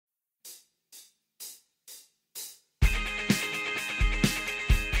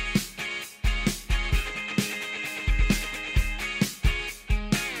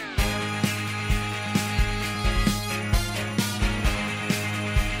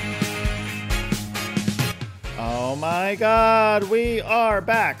my God, we are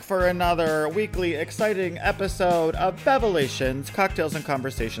back for another weekly exciting episode of Bevelations, Cocktails and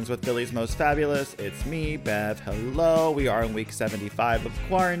Conversations with Philly's Most Fabulous. It's me, Bev. Hello. We are in week 75 of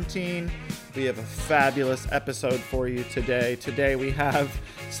quarantine. We have a fabulous episode for you today. Today we have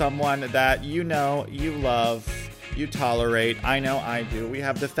someone that you know, you love, you tolerate. I know I do. We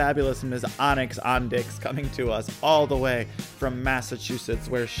have the fabulous Ms. Onyx Ondyx coming to us all the way from Massachusetts,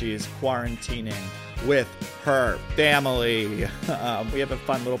 where she's quarantining with her family. We have a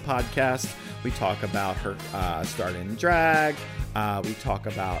fun little podcast. We talk about her start in drag. We talk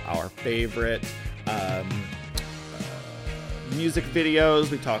about our favorite music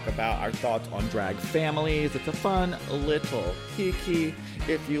videos. We talk about our thoughts on drag families. It's a fun little kiki.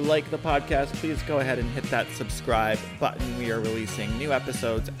 If you like the podcast, please go ahead and hit that subscribe button. We are releasing new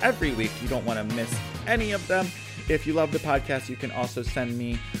episodes every week. You don't want to miss any of them. If you love the podcast, you can also send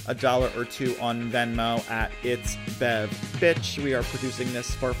me $1 or $2 on Venmo at It's Bev Bitch. We are producing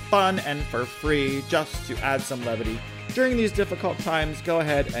this for fun and for free, just to add some levity. During these difficult times, go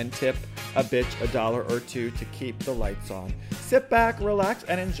ahead and tip a bitch $1 or $2 to keep the lights on. Sit back, relax,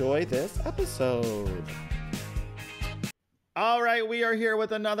 and enjoy this episode. All right, we are here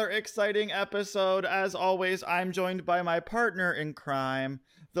with another exciting episode. As always, I'm joined by my partner in crime,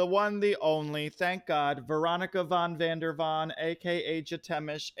 the one, the only, thank God, Veronica von Vander Von, a.k.a.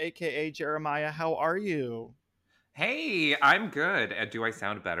 Jatemish, a.k.a. Jeremiah. How are you? Hey, I'm good. Do I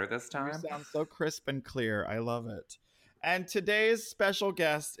sound better this time? You sound so crisp and clear. I love it. And today's special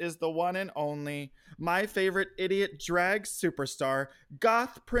guest is the one and only, my favorite idiot drag superstar,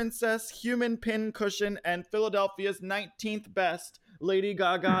 goth princess, human pin cushion, and Philadelphia's 19th best Lady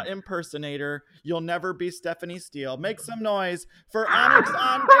Gaga impersonator. You'll never be Stephanie Steele. Make some noise for Onyx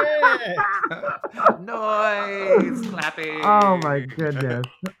Ondyx. Noise, clapping. Oh my goodness.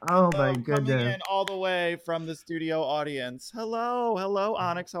 Oh my goodness. Coming in all the way from the studio audience. Hello,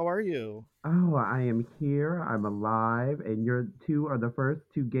 Onyx. How are you? Oh, I am here. I'm alive, and you two are the first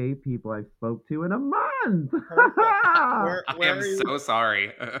two gay people I've spoke to in a month. Where I am so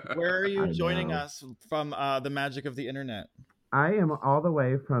sorry. Where are you joining us from the magic of the internet? I am all the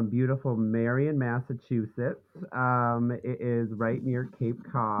way from beautiful Marion, Massachusetts. It is right near Cape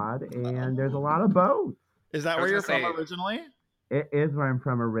Cod, and there's a lot of boats. Is that where you're from originally? It is where I'm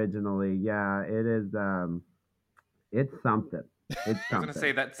from originally. Yeah, it is. It's something. It's something. I was going to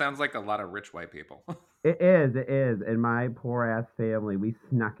say, that sounds like a lot of rich white people. It is. And my poor ass family, we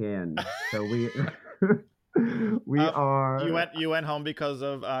snuck in. So we are. You went home because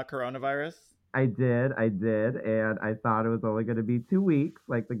of coronavirus? I did. And I thought it was only going to be 2 weeks,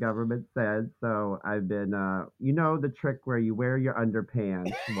 like the government said. So I've been, the trick where you wear your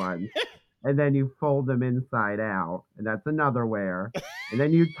underpants once. And then you fold them inside out, and that's another wear. And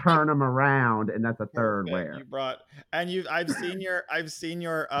then you turn them around, and that's a third wear. I've seen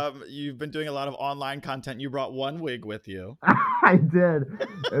your you've been doing a lot of online content. You brought one wig with you. I did.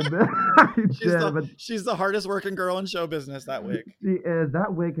 She's the hardest working girl in show business, that wig. She is.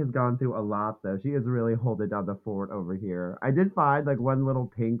 That wig has gone through a lot, though. She is really holding down the fort over here. I did find like one little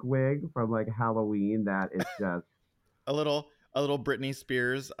pink wig from like Halloween that is just a little Britney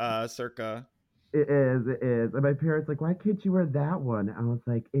Spears circa. It is. And my parents like, why can't you wear that one? I was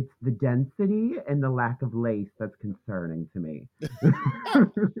like, it's the density and the lack of lace that's concerning to me.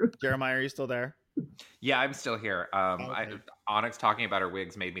 Jeremiah, are you still there? Yeah, I'm still here. Okay. Onyx talking about her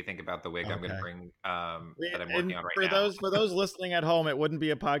wigs made me think about the wig I'm going to bring that I'm working on right now. For those listening at home, it wouldn't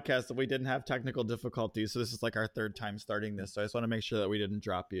be a podcast if we didn't have technical difficulties. So this is like our third time starting this. So I just want to make sure that we didn't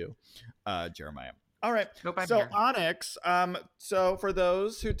drop you, Jeremiah. All right. Nope, I'm so here. Onyx, so for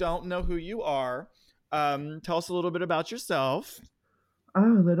those who don't know who you are, tell us a little bit about yourself.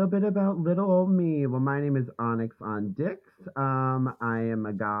 Oh, a little bit about little old me. Well, my name is Onyx Ondyx. I am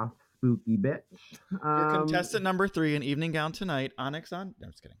a goth spooky bitch. You're contestant number 3 in Evening Gown Tonight. Onyx on. No,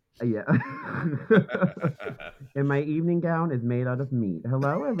 I'm just kidding. Yeah. And my evening gown is made out of meat.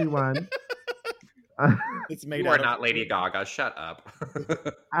 Hello, everyone. It's made you out are of not Lady Gaga. Shut up.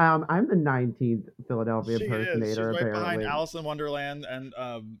 I'm the 19th Philadelphia She impersonator. She's right apparently. behind Alice in Wonderland, and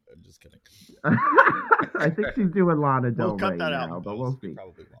I'm just kidding. I think she's doing Lana Del We'll cut Rey that now, out, but we'll see. We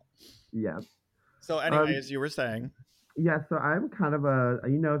probably won't. Yes. So, anyways, you were saying. Yeah, so I'm kind of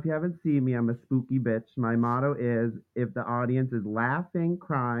if you haven't seen me, I'm a spooky bitch. My motto is, if the audience is laughing,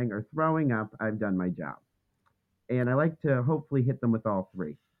 crying, or throwing up, I've done my job. And I like to hopefully hit them with all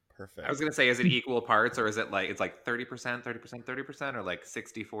three. Perfect. I was going to say, is it equal parts, or is it like, it's like 30%, 30%, or like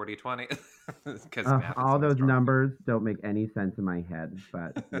 60, 40, 20? All those numbers don't make any sense in my head,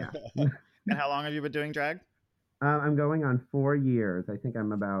 but yeah. And how long have you been doing drag? I'm going on 4 years. I think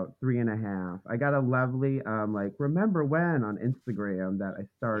I'm about three and a half. I got a lovely like remember when on Instagram that I Yeah.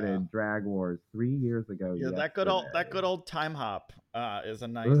 started Drag Wars 3 years ago Yeah, that good yesterday. old time hop Ugh. is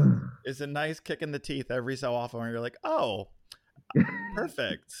a nice kick in the teeth every so often where you're like, oh,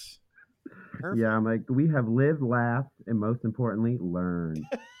 perfect. Yeah, Perfect. I'm like we have lived, laughed, and most importantly, learned.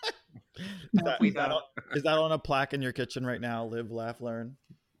 Have we Is that though? is that on a plaque in your kitchen right now? Live, laugh, learn.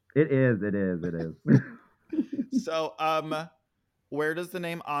 It is, it is, it is. So, where does the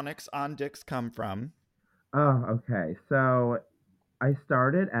name Onyx Ondyx come from? Oh, okay. So I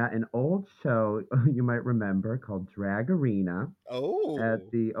started at an old show you might remember called Drag Arena at Oh,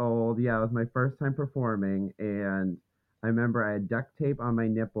 the old, yeah, it was my first time performing. And I remember I had duct tape on my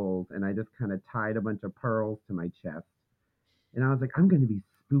nipples and I just kind of tied a bunch of pearls to my chest. And I was like, I'm going to be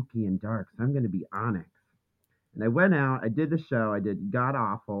spooky and dark. So I'm going to be Onyx. And I went out, I did the show, I did God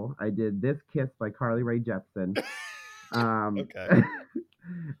Awful, I did This Kiss by Carly Rae Jepsen. Um, okay.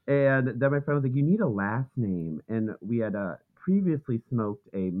 and then my friend was like, "You need a last name." And we had previously smoked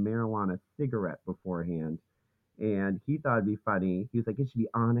a marijuana cigarette beforehand. And he thought it'd be funny. He was like, "It should be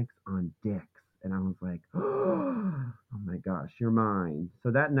Onyx on Dicks." And I was like, "Oh my gosh, you're mine."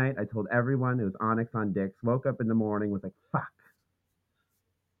 So that night I told everyone it was Onyx on Dicks. Woke up in the morning, was like, "Fuck,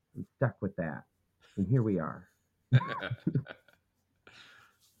 I'm stuck with that." And here we are.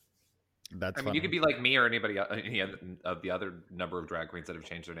 That's I mean, you could funny. be like me or any of the other number of drag queens that have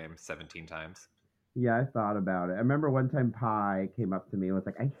changed their name 17 times. Yeah, I thought about it. I remember one time Pi came up to me and was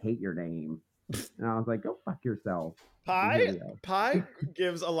like, "I hate your name." And I was like, "Go fuck yourself." And here Pie we are. Pie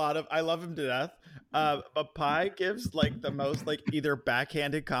gives a lot of I love him to death. But Pie gives like the most like either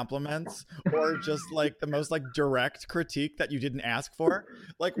backhanded compliments or just like the most like direct critique that you didn't ask for.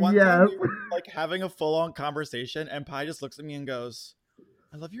 Like one time Yes. we were like having a full on conversation and Pie just looks at me and goes,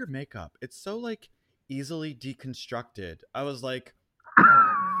 I love your makeup. It's so like easily deconstructed. I was like,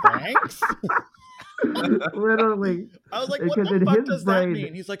 thanks. Literally. I was like, what Because the in fuck his does that brain,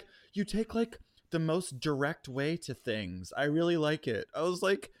 mean? He's like, you take like the most direct way to things. I really like it. I was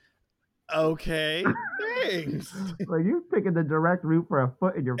like, okay, thanks. like you're taking the direct route for a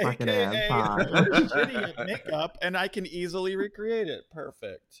foot in your fucking ass, AKA, Pi. I'm shitty at makeup and I can easily recreate it.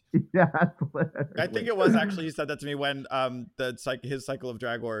 Perfect. Yes, I think literally. it was actually he said that to me when his cycle of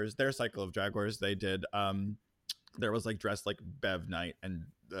Drag Wars, their cycle of Drag Wars, they did there was like dressed like Bev night and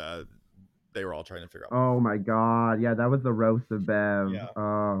they were all trying to figure out. Oh my god. Yeah, that was the roast of Bev. Yeah.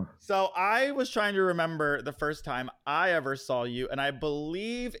 Oh. So I was trying to remember the first time I ever saw you, and I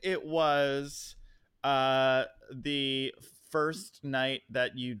believe it was the first night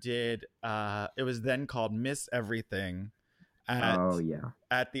that you did it was then called Miss Everything at Oh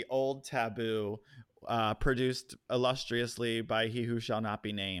yeah. the old Taboo, produced illustriously by He Who Shall Not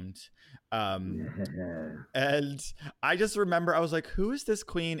Be Named. Um Yeah. and I just remember I was like, who is this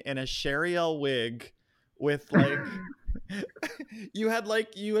queen in a Sheriel wig with like you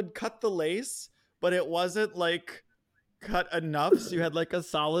had cut the lace, but it wasn't like cut enough. So you had like a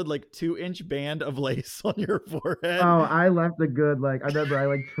solid like 2-inch band of lace on your forehead. Oh, I left a good like I remember I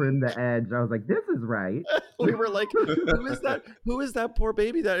like trimmed the edge. I was like, this is right. We were like, who is that? Who is that poor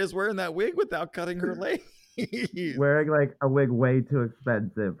baby that is wearing that wig without cutting her lace? Wearing like a wig way too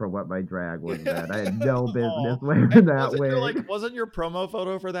expensive for what my drag was then. I had no Aw. business wearing And that wig. wasn't your promo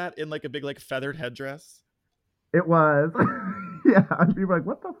photo for that in like a big like feathered headdress? It was. Yeah, and people were like,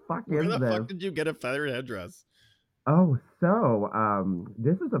 what the fuck Where is the this? fuck did you get a feathered headdress? Oh, so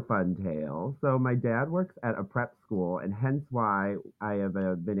this is a fun tale. So my dad works at a prep school, and hence why I have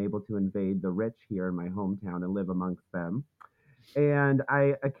been able to invade the rich here in my hometown and live amongst them. And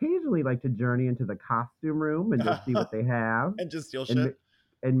I occasionally like to journey into the costume room and just see what they have, And just steal and shit.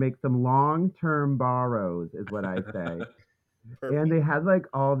 and make some long-term borrows, is what I say. And Perfect. they had like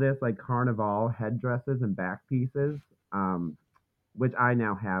all this like carnival headdresses and back pieces, um, which I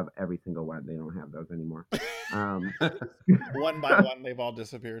now have every single one. They don't have those anymore. Um, One by one, they've all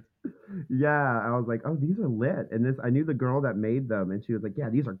disappeared. yeah, I was like, oh, these are lit. And this, I knew the girl that made them, and she was like, yeah,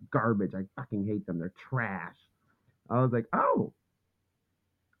 these are garbage. I fucking hate them. They're trash. I was like, oh,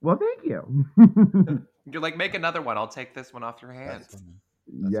 well, thank you. You're like, make another one. I'll take this one off your That's hands. funny.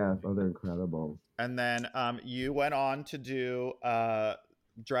 That's Yes, funny. oh, they're incredible. And then you went on to do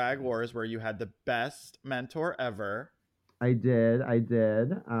Drag Wars, where you had the best mentor ever. I did. I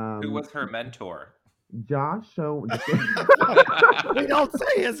did. Who was her mentor? Josh show. We don't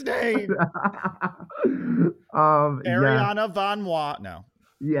say his name. Yes, Ariana Von Wa. No.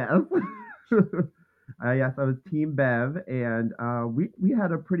 yes. Yes, I was Team Bev, and we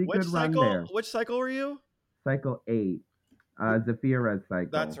had a pretty Which good run cycle? there. Which cycle were you? Cycle 8, Wh- Zafira's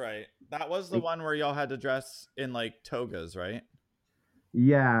That's cycle. right. That was the one where y'all had to dress in like togas, right?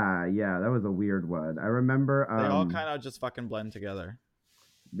 Yeah, yeah, that was a weird one. I remember They all kind of just fucking blend together.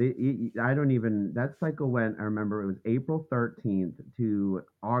 I don't even, that cycle went, I remember it was April 13th to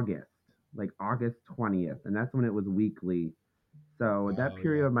August, like August 20th, and that's when it was weekly. So that Oh,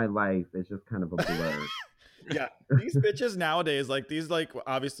 period yeah. of my life is just kind of a blur. Yeah, these bitches nowadays, like these, like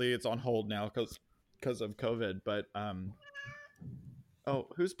obviously it's on hold now because of COVID. But oh,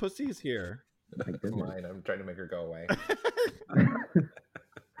 whose pussy's here? My goodness. Mine. I'm trying to make her go away.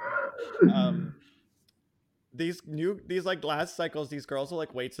 um, these like last cycles, these girls will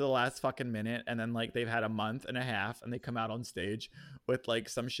like wait to the last fucking minute, and then like they've had a month and a half, and they come out on stage with like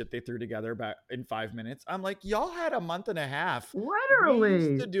some shit they threw together back in 5 minutes. I'm like, y'all had a month and a half. We used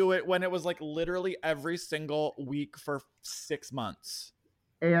Literally. to do it when it was like literally every single week for 6 months.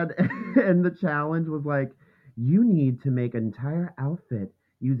 And and the challenge was like, you need to make an entire outfit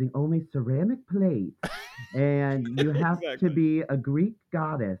using only ceramic plates, and you have to Exactly. be a Greek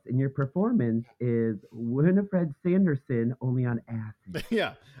goddess, and your performance is Winifred Sanderson only on acid.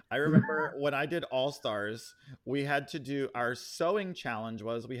 Yeah, I remember when I did All Stars, we had to do our sewing challenge.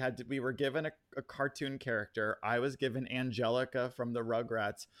 Was we were given a cartoon character. I was given Angelica from the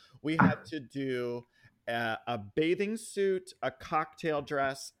Rugrats. We had to do a bathing suit, a cocktail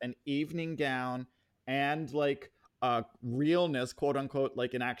dress, an evening gown, and like realness, quote unquote,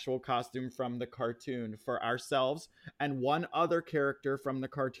 like an actual costume from the cartoon for ourselves, and one other character from the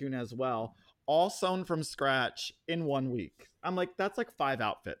cartoon as well, all sewn from scratch in 1 week. I'm like, that's like 5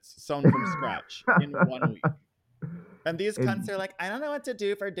 outfits sewn from scratch in 1 week. And these cunts And are like, I don't know what to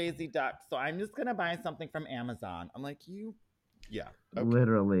do for Daisy Duck, so I'm just gonna buy something from Amazon. I'm like, yeah, okay.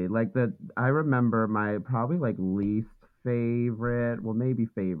 literally, like the I remember my probably like least favorite, well maybe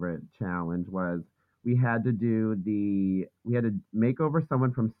favorite challenge was we had to make over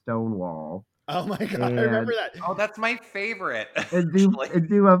someone from Stonewall Oh my god, I remember and that. Oh, that's my favorite. and Actually.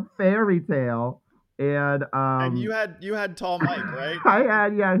 do a fairy tale. And And you had tall Mike, right? I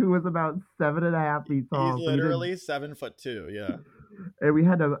had, yeah, who was about 7.5 feet He's tall. So literally 7'2". Yeah. we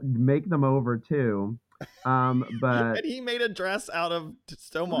had to make them over too. But And he made a dress out of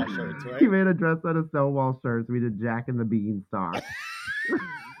Stonewall shirts, he right? made a dress out of Stonewall shirts. We did Jack and the Beanstalk.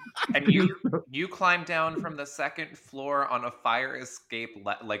 And you climbed down from the second floor on a fire escape,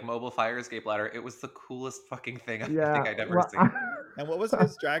 like mobile fire escape ladder. It was the coolest fucking thing I Yeah. think I'd ever Well, seen. And what was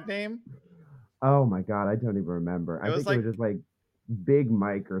his drag name? oh my god, I don't even remember. It I was think it was like just like Big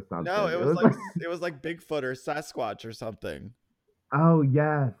Mike or no, something. it It was was like like, it was like Bigfoot or Sasquatch or something. oh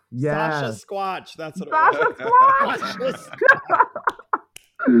yes, Sasha yes, Squatch, that's what it was. Sasha Sasha Squatch.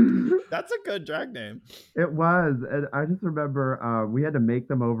 That's a good drag name. It was, and I just remember we had to make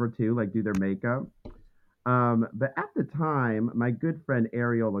them over too, like do their makeup. But at the time, my good friend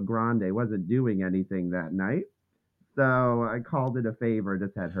Ariel Grande wasn't doing anything that night, so I called it a favor,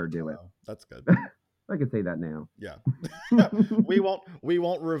 just had her do it. Oh, that's good. I can say that now. Yeah. we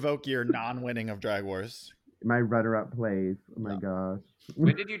won't revoke your non-winning of Drag Wars. My runner-up plays. Oh my Yeah. gosh.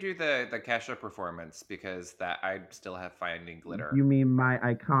 When did you do the Kesha performance? Because that I still have Finding Glitter. You mean my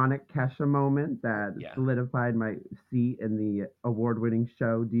iconic Kesha moment that Yeah. solidified my seat in the award-winning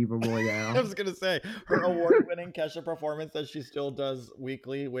show Diva I Royale? was gonna say her award-winning Kesha performance that she still does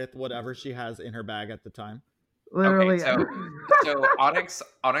weekly with whatever she has in her bag at the time. Okay, Literally. so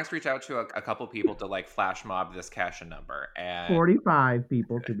Onyx reached out to a couple people to like flash mob this Kesha number, and 45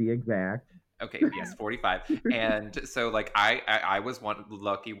 people to be exact. okay, yes, 45. And so like I was one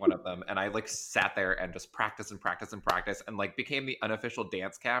lucky one of them, and I like sat there and just practice and practice and practice and like became the unofficial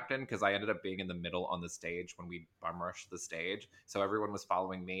dance captain because I ended up being in the middle on the stage when we bum rushed the stage. So everyone was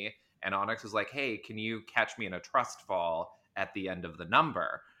following me, and Onyx was like, "Hey, can you catch me in a trust fall at the end of the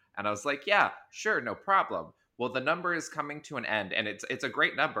number?" And I was like, "Yeah, sure, no problem." Well, the number is coming to an end, and it's a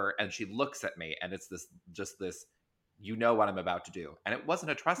great number, and she looks at me, and it's this you know what I'm about to do. And it wasn't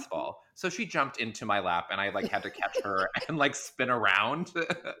a trust fall. So she jumped into my lap and I like had to catch her and like spin around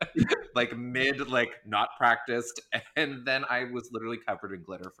like mid, like not practiced. And then I was literally covered in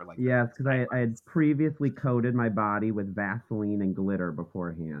glitter for like the Yes, next because 9 I had months. previously coated my body with Vaseline and glitter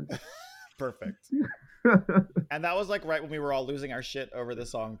beforehand. Perfect. And that was like right when we were all losing our shit over the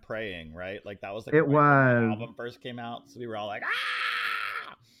song "Praying," right? Like that was like It right when that was. album first came out, so we were all like,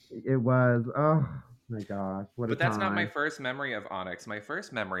 ah! It was. Oh my gosh, what a But that's not my time. first memory of Onyx. My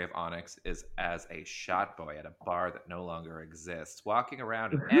first memory of Onyx is as a shot boy at a bar that no longer exists, walking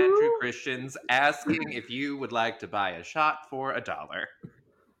around in Andrew Who? Christian's asking if you would like to buy a shot for $1.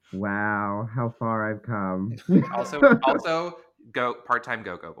 Wow, how far I've come. Also go part-time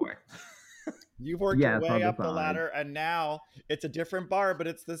go-go boy. You've worked your Yes, way on the up the side. ladder, and now it's a different bar, but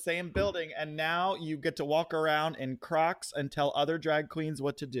it's the same building. And now you get to walk around in Crocs and tell other drag queens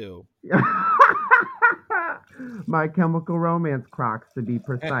what to do. My Chemical Romance Crocs, to be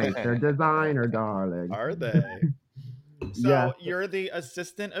precise. They're designer, darling. Are they? Yes, So you're the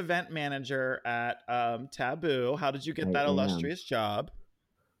assistant event manager at Taboo. How did you get I that am. illustrious job?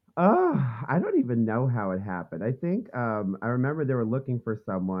 I don't even know how it happened. I think I remember they were looking for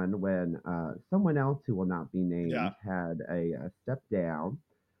someone when someone else who will not be Yeah, named had a step down.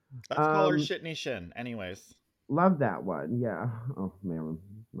 let's call her Um, Shitney Shin. Anyways, love that one. Yeah. Oh man,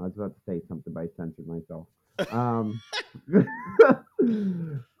 I was about to say something, but I censored myself. Um,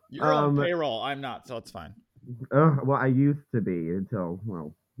 you're on um, payroll. I'm not, so it's fine. well, I used to be until,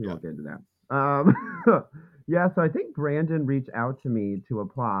 well, we Yeah. won't get into that. Yeah, so I think Brandon reached out to me to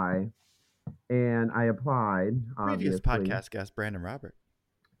apply, and I applied, Previous obviously. podcast guest Brandon Robert.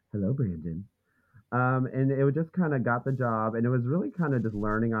 Hello, Brandon. And it just kind of got the job, and it was really kind of just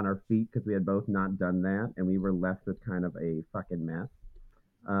learning on our feet because we had both not done that, and we were left with kind of a fucking mess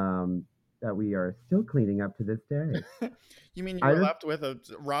um, that we are still cleaning up to this day. You mean you I were just left with a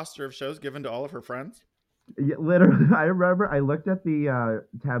roster of shows given to all of her friends? Yeah, literally, I remember I looked at the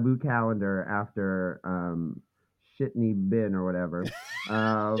taboo calendar after Shitney Bin or whatever.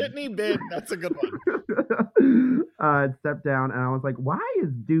 Um, Shitney Bin. That's a good one. stepped down and I was like, why is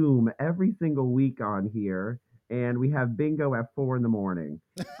Doom every single week on here? And we have bingo at 4 in the morning.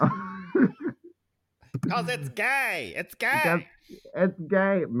 Cause it's gay. It's gay. Because it's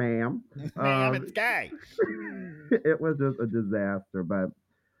gay, ma'am. Ma'am, Um, it's gay. it was just a disaster, but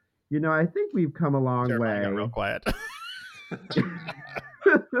I think we've come a long Jeremiah got real way. quiet.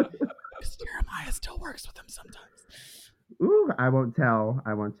 Because Jeremiah still works with him sometimes. Ooh, I won't tell.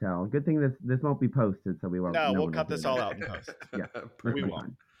 I won't tell. Good thing this won't be posted, so we won't. No, No we'll one will cut hear this all that. out in post. Yeah, We perfectly won't.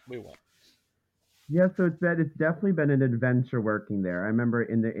 fine. We won't. Yeah, so it's definitely been an adventure working there. I remember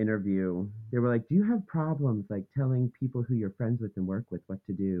in the interview, they were like, "Do you have problems like telling people who you're friends with and work with what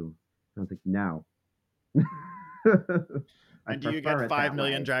to do?" And I was like, "No." I And do you get prefer it 5 that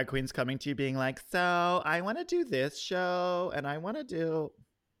million way. drag queens coming to you being like, so I want to do this show and I want to do.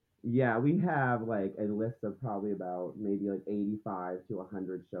 Yeah, we have like a list of probably about maybe like 85 to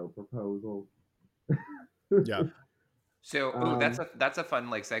 100 show proposals. Yeah. So, oh, um, that's a fun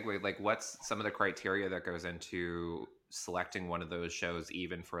like segue. Like, what's some of the criteria that goes into selecting one of those shows,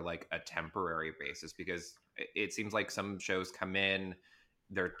 even for like a temporary basis? Because it seems like some shows come in,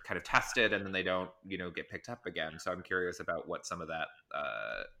 they're kind of tested, and then they don't, get picked up again. So, I'm curious about what some of that,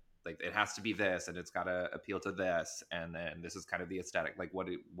 like, it has to be this, and it's got to appeal to this, and then this is kind of the aesthetic. Like, what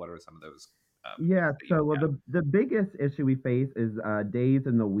are some of those Yeah, things that you so look well at? the biggest issue we face is days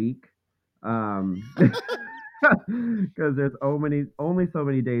in the week. Um because there's only so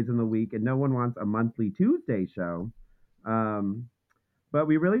many days in the week and no one wants a monthly Tuesday show. Um but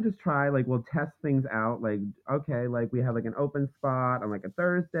we really just try, like, we'll test things out. Like, okay, like we have like an open spot on like a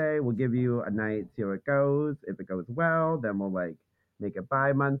Thursday. We'll give you a night, see how it goes. If it goes well, then we'll like make it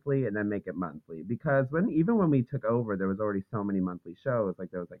bi-monthly and then make it monthly. Because even when we took over, there was already so many monthly shows.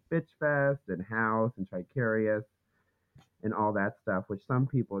 Like there was like Bitch Fest and House and Tricarious and all that stuff, which some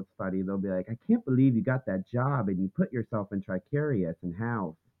people, it's funny, they'll be like, I can't believe you got that job and you put yourself in Tricarious and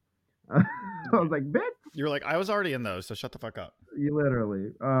House. I was like, bitch. You were like, I was already in those, so shut the fuck up. You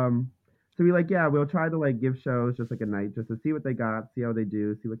literally. So we like, yeah, we'll try to like give shows just like a night just to see what they got, see how they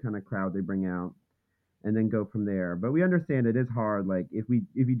do, see what kind of crowd they bring out, and then go from there. But we understand it is hard. Like if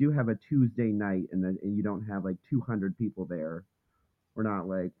you do have a Tuesday night and you don't have like 200 people there, we're not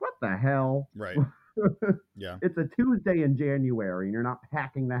like, what the hell? Right. Yeah. It's a Tuesday in January and you're not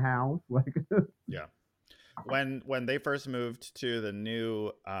packing the house. Like Yeah. When they first moved to the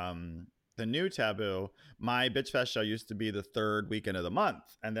new Taboo, my Bitch Fest show used to be the third weekend of the month,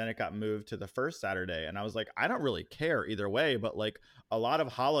 and then it got moved to the first Saturday, and I was like, I don't really care either way, but like a lot of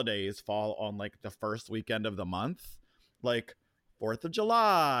holidays fall on like the first weekend of the month, like 4th of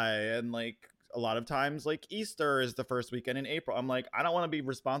July, and like a lot of times like Easter is the first weekend in April. I'm like, I don't want to be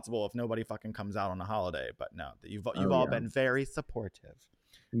responsible if nobody fucking comes out on a holiday, but no, you've oh all yeah. been very supportive.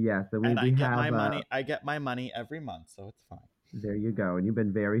 Yeah, so And we have I get my money every month, so it's fine. there you go. And you've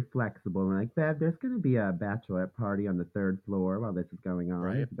been very flexible. And like, Bev, there's going to be a bachelorette party on the third floor while this is going on.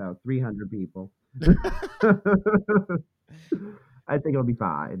 Right? It's about 300 people. I think it'll be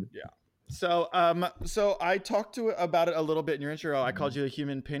fine. Yeah. So I talked about it a little bit in your intro. I called you a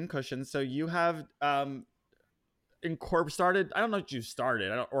human pincushion. So you have started? I don't know if you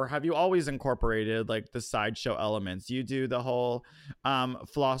started, or have you always incorporated like the sideshow elements? You do the whole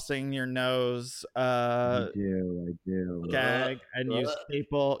flossing your nose I do. I do. gag, and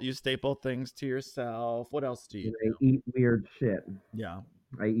you staple things to yourself. What else do you And do? I eat weird shit. Yeah.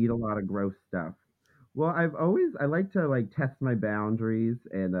 I eat a lot of gross stuff. Well, I like to like test my boundaries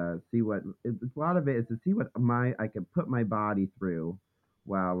and see what a lot of it is to see what I can put my body through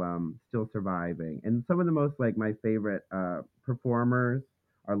while still surviving. And some of the most like my favorite performers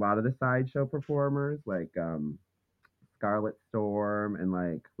are a lot of the sideshow performers like Scarlet Storm and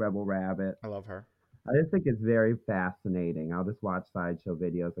like Rebel Rabbit. I love her. I just think it's very fascinating. I'll just watch sideshow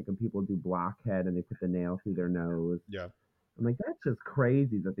videos like when people do blockhead and they put the nail through their nose. Yeah. I'm like, that's just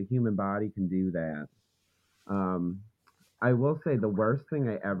crazy that the human body can do that. Um, I will say the worst thing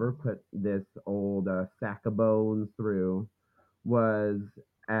I ever put this old sack of bones through was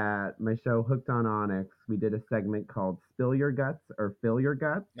at my show Hooked on Onyx. We did a segment called Spill Your Guts or Fill Your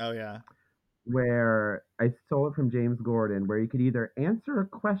Guts, Oh yeah. where I stole it from James Gordon, where you could either answer a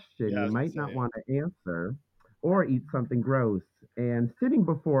question Yeah, I you was gonna might say not yeah. want to answer or eat something gross. And sitting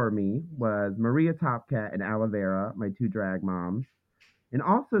before me was Maria Topcat and Alavera, my two drag moms. And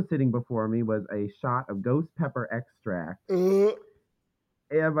also sitting before me was a shot of ghost pepper extract.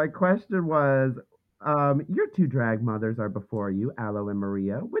 And my question was, your two drag mothers are before you, Aloe and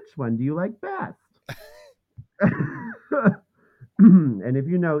Maria. Which one do you like best? And if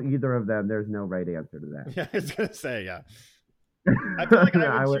you know either of them, there's no right answer to that. Yeah, I was gonna say yeah. I feel like I would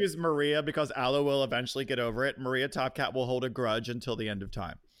I would choose Maria because Aloe will eventually get over it. Maria Topcat will hold a grudge until the end of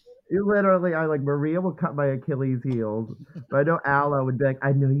time. literally, I like Maria will cut my Achilles heels, but I know Aloe would be like,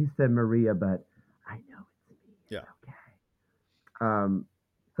 I know you said Maria, but I know it's me. Yeah. Okay. Um,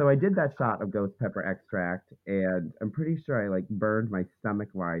 so I did that shot of ghost pepper extract, and I'm pretty sure I like burned my stomach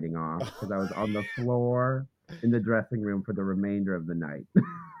lining off because I was on the floor in the dressing room for the remainder of the night.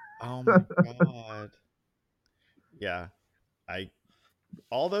 Oh my god. Yeah. I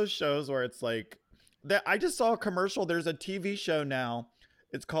all those shows where it's like that. I just saw a commercial. There's a TV show now.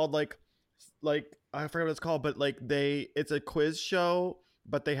 It's called like I forget what it's called, but like it's a quiz show,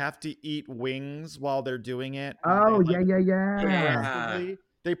 but they have to eat wings while they're doing it, and Oh yeah, yeah, yeah. Yeah.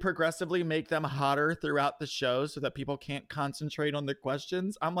 they progressively make them hotter throughout the show so that people can't concentrate on the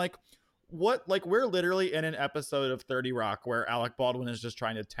questions. I'm like, what? Like, we're literally in an episode of 30 Rock where Alec Baldwin is just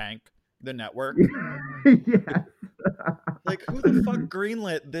trying to tank the network. Yes. Like, who the fuck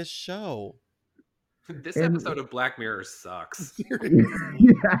greenlit this show? This And episode of Black Mirror sucks. Seriously.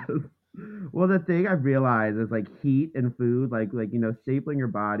 yes. Well, the thing I've realized is like heat and food, like stapling your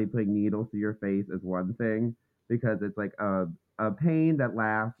body, putting needles through your face is one thing because it's like a pain that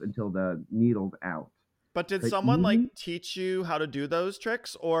lasts until the needle's out. But did But someone like eating, teach you how to do those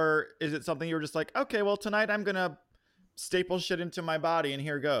tricks? Or is it something you were just like, okay, well, tonight I'm going to staple shit into my body and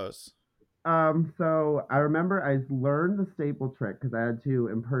here goes? so I remember I learned the staple trick because I had to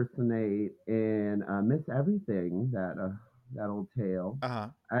impersonate in Miss Everything, that old tale. Uh huh.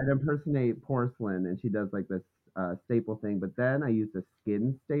 I had to impersonate Porcelain, and she does like this staple thing. But then I used a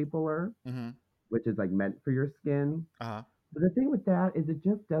skin stapler, Mm hmm. which is like meant for your skin. Uh But the thing with that is it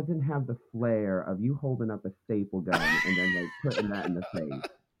just doesn't have the flair of you holding up a staple gun and then like putting that in the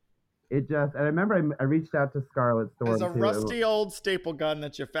face. It just, and I remember I reached out to Scarlet It's Storm a too. rusty old staple gun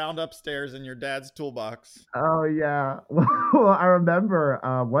that you found upstairs in your dad's toolbox. Oh yeah. Well, I remember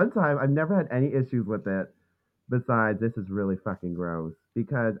one time I've never had any issues with it. Besides, this is really fucking gross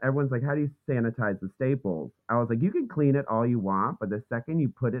because everyone's like, "How do you sanitize the staples?" I was like, "You can clean it all you want, but the second you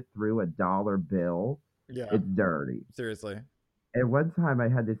put it through a dollar bill, Yeah, it's dirty." seriously. And one time I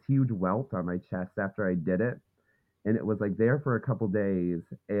had this huge welt on my chest after I did it, and it was like there for a couple days,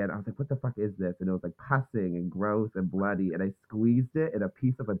 and I was like, "What the fuck is this?" And it was like pussing and gross and bloody, and I squeezed it, and a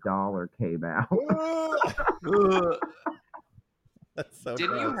piece of a dollar came out. Ugh. That's so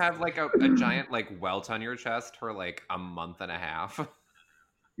Didn't you gross. have like a giant like welt on your chest for like a month and a half?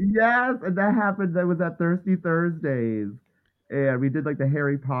 Yes, and that happened. That was at Thirsty Thursdays, and we did like the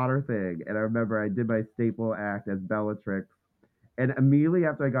Harry Potter thing. And I remember I did my staple act as Bellatrix, and immediately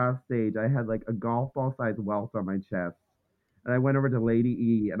after I got off stage, I had like a golf ball sized welt on my chest. And I went over to Lady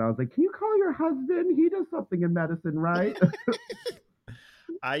E, and I was like, "Can you call your husband? He does something in medicine, right?"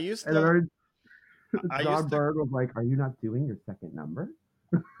 I used And I to, remember I John used to, Berg was like, "Are you not doing your second number?"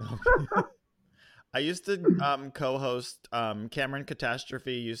 I used to co-host. Cameron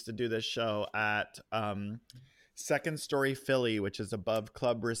Catastrophe used to do this show at Second Story Philly, which is above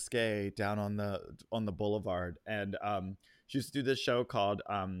Club Risque down on the boulevard, and she used to do this show called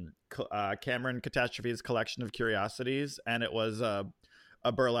Cameron Catastrophe's Collection of Curiosities, and it was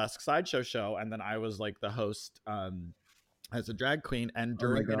a burlesque sideshow show, and then I was like the host as a drag queen. And Oh my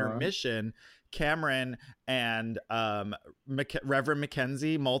during god. intermission, Cameron and Reverend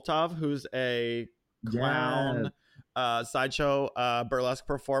Mackenzie Moltov, who's a Yes. clown sideshow burlesque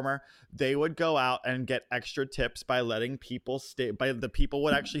performer, they would go out and get extra tips by letting people the people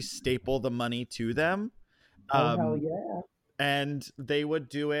would actually staple the money to them. Oh hell um yeah. and they would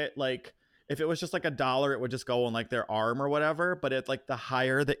do it like, if it was just like $1, it would just go on like their arm or whatever. But it's like the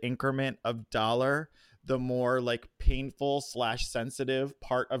higher the increment of dollar, the more like painful / sensitive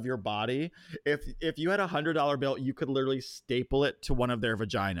part of your body. If you had $100 bill, you could literally staple it to one of their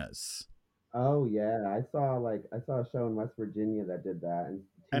vaginas. Oh yeah. I saw a show in West Virginia that did that, and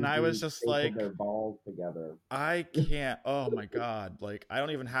And two I was dudes just stapled their like, balls together. I can't. Oh my god! Like, I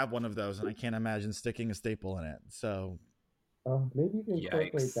don't even have one of those, and I can't imagine sticking a staple in it. So Oh, maybe you can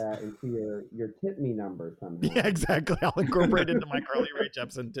incorporate Yikes. that into your tip me number yeah, somehow. exactly. I'll incorporate it into my Carly Rae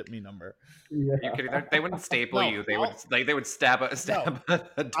Jepsen tip me number. Are you Yeah. kidding? They wouldn't staple No, you. They would stab a no.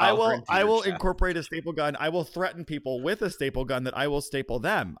 I dollar will into your chest. incorporate a staple gun. I will threaten people with a staple gun that I will staple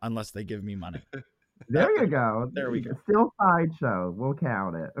them unless they give me money. There you go. There we go. Still sideshow. We'll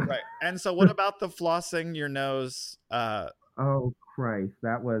count it. Right. And so what about the flossing your nose? Oh Christ,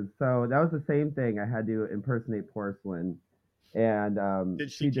 that was the same thing. I had to impersonate porcelain, and Did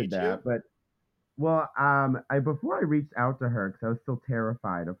she she did teach you? that. But well, I before I reached out to her because I was still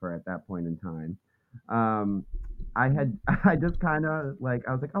terrified of her at that point in time. Um, I had I just kind of like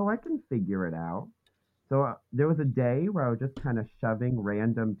I was like, oh, I can figure it out. So there was a day where I was just kind of shoving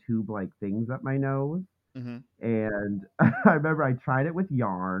random tube-like things up my nose, Mm-hmm. and I remember I tried it with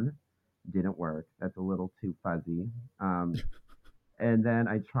yarn, didn't work. That's a little too fuzzy. Um, and then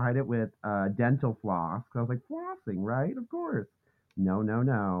I tried it with dental floss. 'Cause I was like, flossing, right? Of course. No, no,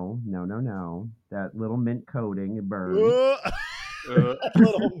 no, no, no, no. That little mint coating, it burns. Uh, That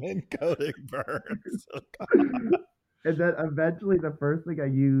little mint coating burns. And then eventually, the first thing I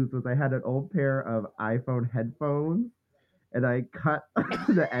used was I had an old pair of iPhone headphones, and I cut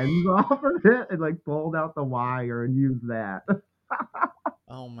the ends off of it and like pulled out the wire and used that.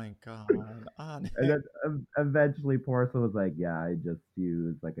 Oh my god. And Onyx. then eventually, Porcelain was like, "Yeah, I just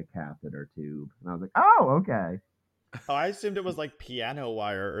used like a catheter tube," and I was like, "Oh, okay." Oh, I assumed it was like piano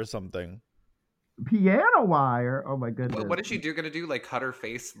wire or something. Piano wire. Oh my goodness. what is she gonna do? Like cut her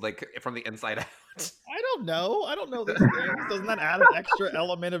face like from the inside out? I don't know. I don't know these things. Doesn't that add an extra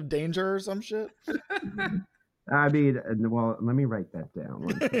element of danger or some shit? I mean, well, let me write that down.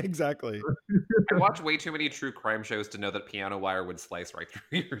 One second. Exactly. I watch way too many true crime shows to know that piano wire would slice right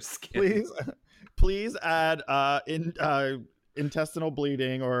through your skin. Please add intestinal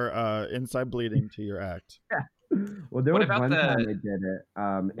bleeding or inside bleeding to your act. Well, there What was about one time I the did it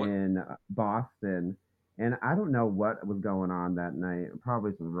what? in Boston, and I don't know what was going on that night.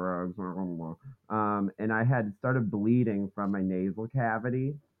 Probably some drugs. And I had started bleeding from my nasal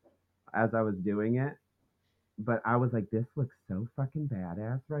cavity as I was doing it. But I was like, this looks so fucking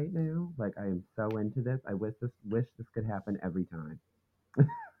badass right now. Like, I am so into this. I wish this could happen every time.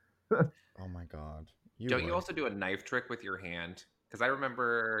 Oh my god. Don't you also do a knife trick with your hand? Because I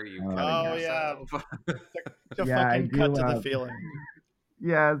remember you Oh cutting Oh yeah. yourself. To Yeah, I fucking cut do. to the feeling.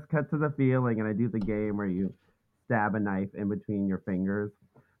 Yeah, it's cut to the feeling, and I do the game where you stab a knife in between your fingers.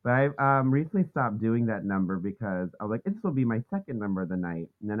 But I recently stopped doing that number because I was like, this will be my second number of the night.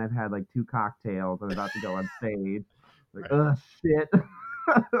 And then I've had like 2 cocktails. I'm about to go on stage. Like, Right. oh shit.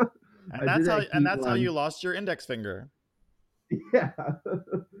 And I did that heat that's how you once. lost your index finger. Yeah.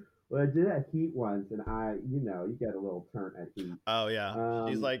 Well, I did that heat once, and you get a little turn at heat. Oh yeah.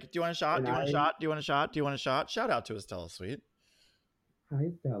 She's Um, like, do you want a shot? and Do you want a I, shot? Do you want a shot? Do you want a shot? Shout out to Estella Sweet.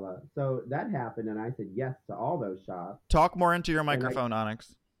 hi Stella. So that happened, and I said yes to all those shots. Talk more into your And microphone,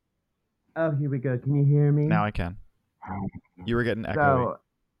 Onyx. oh, here we go. Can you hear me? Now I can. You were getting echoey.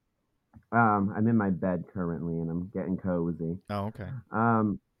 So, I'm in my bed currently, and I'm getting cozy. Oh, okay.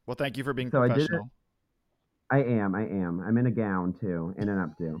 Um, Well, thank you for being so I did it. professional. I am. I'm in a gown too, and an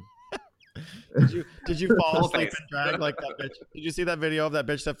updo. Did you fall Full asleep face. in drag like that bitch? Did you see that video of that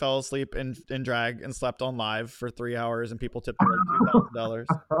bitch that fell asleep in drag and slept on live for 3 hours and people tipped her like $2,000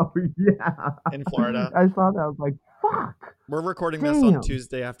 Oh yeah. in Florida? I saw that. I was like, fuck. We're recording this on Damn.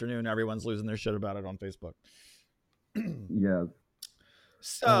 Tuesday afternoon. Everyone's losing their shit about it on Facebook. Yes.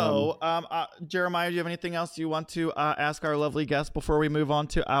 So, Jeremiah, do you have anything else you want to ask our lovely guest before we move on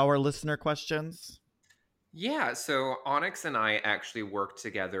to our listener questions? Yeah, so Onyx and I actually work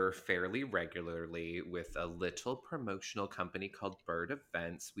together fairly regularly with a little promotional company called Bird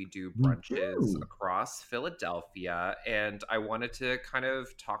Events. We do We brunches do. across Philadelphia, and I wanted to kind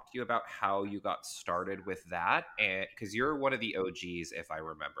of talk to you about how you got started with that, and because you're one of the OGs, if I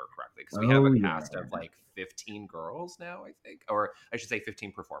remember correctly, because we have a Oh cast yeah. of like 15 girls now, I think, or I should say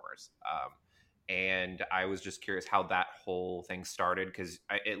 15 performers. And I was just curious how that whole thing started because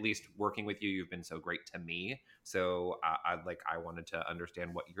at least working with you, you've been so great to me. So I wanted to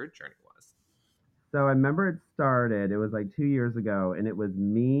understand what your journey was. So I remember it started. It was like 2 years ago, and it was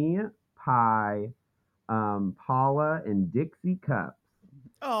me, Pie, Paula, and Dixie Cups.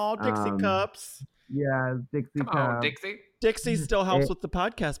 Oh, Dixie Um, Cups. yeah, Dixie Come on, Cups. Dixie. Dixie still helps It, with the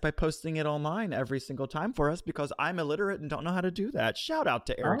podcast by posting it online every single time for us because I'm illiterate and don't know how to do that. Shout out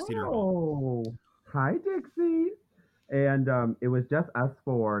to Eric Cedarhall. oh, hi Dixie. And it was just us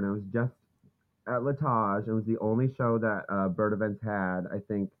four, and it was just at Latage. It was the only show that Bird Events had, I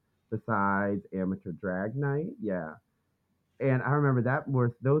think, besides Amateur Drag Night. Yeah. And I remember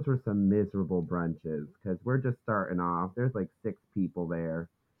those were some miserable brunches because we're just starting off. There's like 6 people there.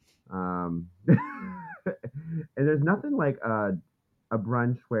 And there's nothing like a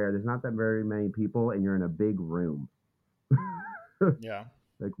brunch where there's not that very many people and you're in a big room. Yeah.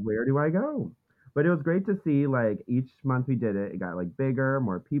 Like, where do I go? But it was great to see, like, each month we did it, it got like bigger,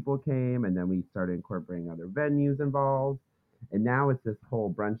 more people came, and then we started incorporating other venues involved. And now it's this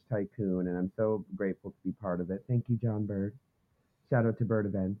whole brunch tycoon, and I'm so grateful to be part of it. Thank you, John Bird. Shout out to Bird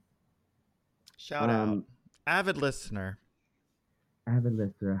Events. Shout out. Um, Avid listener. avid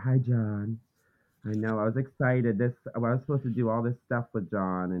listener. Hi, John. I know. I was excited. I was supposed to do all this stuff with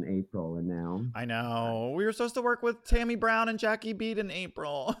John in April, and now I know. We were supposed to work with Tammy Brown and Jackie Beat in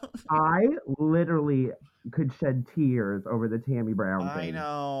April. I literally could shed tears over the Tammy Brown I thing.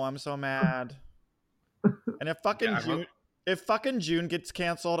 know. I'm so mad. And Yeah, I'm hooked. If fucking June gets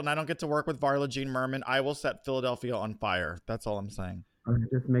canceled and I don't get to work with Varla Jean Merman, I will set Philadelphia on fire. That's all I'm saying.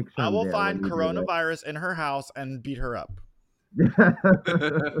 Just make sure I I'm will there when find you do coronavirus in her house and beat her up.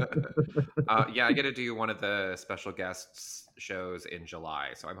 Yeah, I get to do one of the special guests shows in July,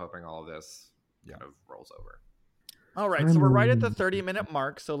 so I'm hoping all of this kind of rolls over. All right, so I'm we're right at the rolling. 30-minute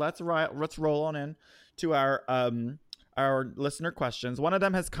mark. So let's roll on in to our listener questions. One of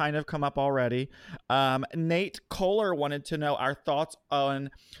them has kind of come up already. Nate Kohler wanted to know our thoughts on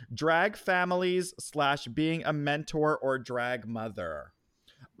drag families / being a mentor or drag mother.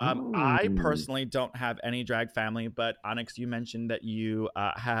 I Ooh. personally don't have any drag family, but Onyx, you mentioned that you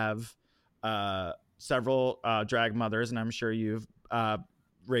have several drag mothers, and I'm sure you've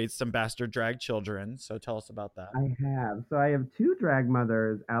raised some bastard drag children. So tell us about that. I have. So I have two drag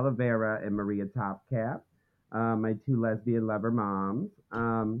mothers, Aloe Vera and Maria Topcap, my two lesbian lover moms.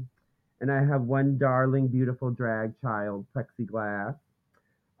 And I have one darling, beautiful drag child, Plexiglass.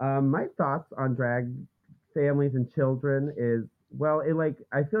 My thoughts on drag families and children is, well, it like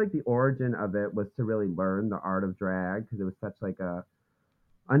I feel like the origin of it was to really learn the art of drag because it was such like a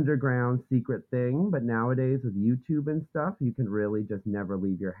underground secret thing. But nowadays with YouTube and stuff, you can really just never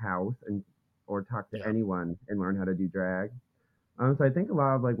leave your house and or talk to Yeah. anyone and learn how to do drag. So I think a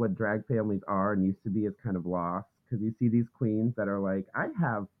lot of like what drag families are and used to be is kind of lost because you see these queens that are like, I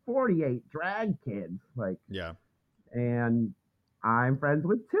have 48 drag kids, like, Yeah. and I'm friends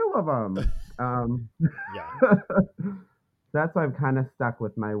with two of them. Yeah. That's why I'm kind of stuck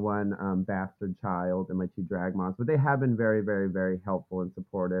with my one bastard child and my two drag moms, but they have been very, very, very helpful and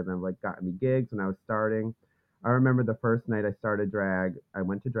supportive and like gotten me gigs when I was starting. I remember the first night I started drag, I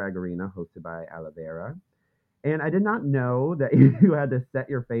went to Drag Arena hosted by Aloe Vera, and I did not know that you had to set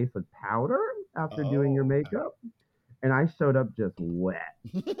your face with powder after doing your Oh. makeup. And I showed up just wet.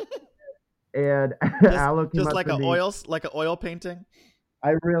 And just Aloe came just up to me. like an oil painting.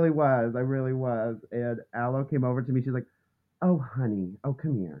 I really was. I really was. And Aloe came over to me. She's like, "Oh, honey. Oh,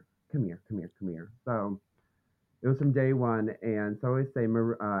 come here. Come here. Come here. Come here." So it was from day one. And so I always say,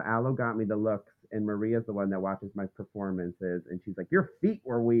 Aloe got me the looks, and Maria's the one that watches my performances. And she's like, "Your feet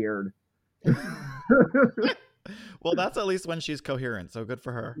were weird." Well, that's at least when she's coherent, so good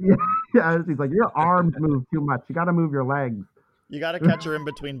for her. Yeah, yeah, she's like, your arms move too much. You got to move your legs. You got to catch her in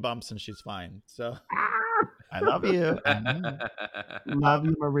between bumps and she's fine. So I love you. I know. Love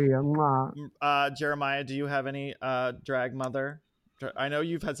you, Maria. Mwah. Jeremiah, do you have any drag mother? I know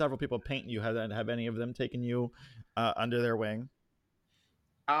you've had several people paint you. Have any of them taken you under their wing?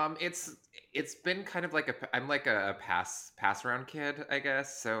 It's been kind of like I'm like a pass around kid, I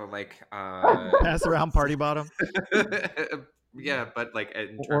guess. So like Pass around party bottom. yeah, but like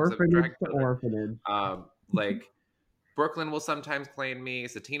in terms of Orphanage drag to children, orphanage. like Brooklyn will sometimes claim me.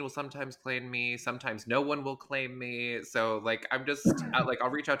 Satine will sometimes claim me. Sometimes no one will claim me. So like I'm just like I'll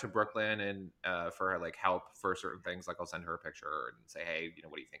reach out to Brooklyn and for like help for certain things. Like I'll send her a picture and say, hey,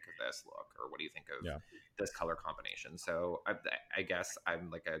 what do you think of this look, or what do you think of Yeah. this color combination? So I guess I'm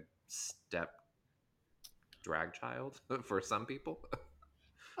like a step drag child for some people.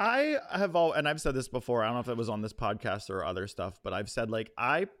 I have all, and I've said this before. I don't know if it was on this podcast or other stuff, but I've said like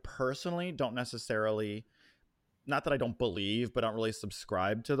I personally don't necessarily, not that I don't believe, but I don't really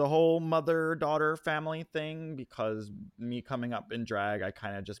subscribe to the whole mother-daughter family thing, because me coming up in drag, I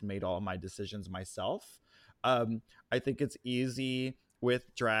kind of just made all my decisions myself. I think it's easy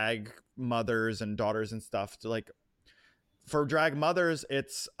with drag mothers and daughters and stuff to like, for drag mothers,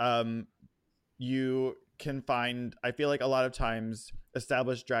 it's you can find, I feel like a lot of times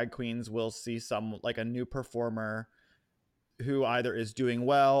established drag queens will see some like a new performer who either is doing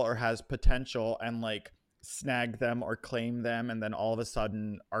well or has potential and like snag them or claim them, and then all of a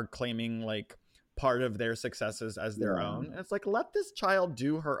sudden are claiming like part of their successes as their Yeah. own. And it's like, let this child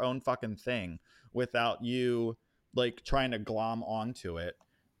do her own fucking thing without you like trying to glom onto it.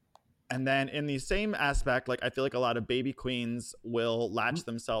 And then in the same aspect, like I feel like a lot of baby queens will latch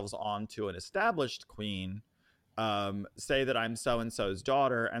themselves onto an established queen, say that I'm so and so's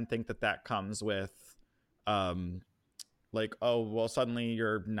daughter, and think that that comes with um like, oh, well, suddenly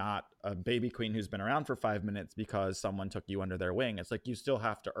you're not a baby queen who's been around for 5 minutes because someone took you under their wing. It's like, you still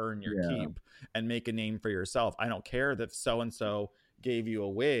have to earn your Yeah. keep and make a name for yourself. I don't care that so and so gave you a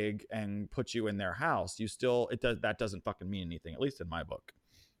wig and put you in their house. You still, that doesn't fucking mean anything, at least in my book.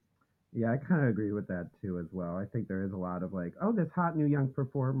 Yeah, I kind of agree with that too as well. I think there is a lot of like, oh, this hot new young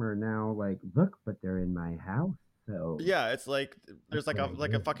performer now, like, look, but they're in my house, so Yeah, it's like there's that's like where a I like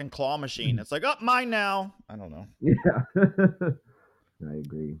a live. fucking claw machine. It's like, oh, mine now. I don't know. Yeah, I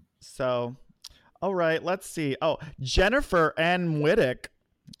agree. So, all right, let's see. Oh, Jennifer Ann Whittick.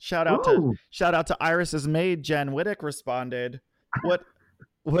 Ooh, Shout out to Iris's maid, Jen Whittick, responded.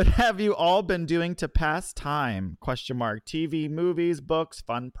 What have you all been doing to pass time? Question mark. TV, movies, books,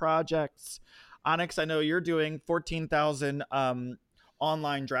 fun projects. Onyx, I know you're doing 14,000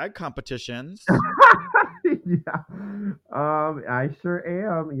 online drag competitions. yeah. I sure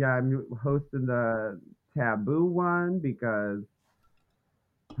am. Yeah, I'm hosting the taboo one because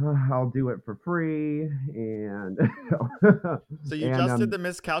I'll do it for free, and So you and just did the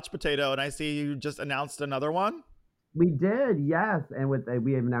Miss Couch Potato, and I see you just announced another one. we did, yes, and with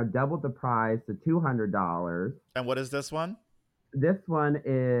we have now doubled the prize to $200. And what is this one? This one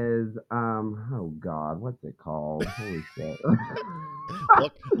is oh god, what's it called? Holy shit.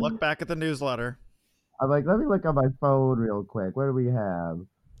 Look back at the newsletter. I'm like, let me look on my phone real quick. What do we have?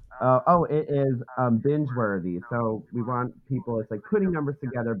 Oh, it is binge worthy. So we want people, it's like putting numbers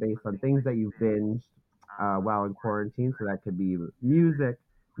together based on things that you've binged while in quarantine. So that could be music,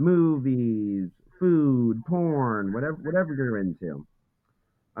 movies, food, porn, whatever you're into.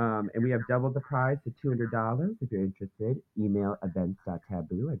 And we have doubled the prize to $200. If you're interested, email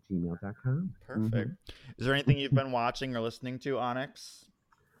events.taboo@gmail.com. Perfect. Is there anything you've been watching or listening to, Onyx?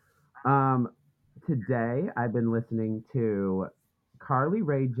 Um, Today I've been listening to Carly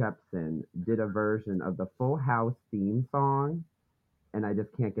Rae Jepsen did a version of the Full House theme song, and I just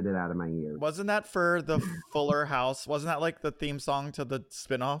can't get it out of my ears. Wasn't that for the Fuller House? Wasn't that like the theme song to the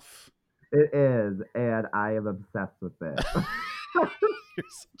spinoff? It is, and I am obsessed with it. You're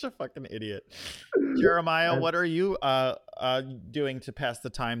such a fucking idiot. Jeremiah, And what are you doing to pass the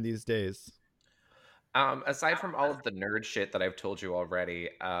time these days? Aside from all of the nerd shit that I've told you already,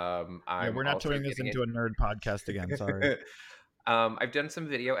 Yeah, I'm we're not also turning this getting into a nerd podcast again. Sorry. I've done some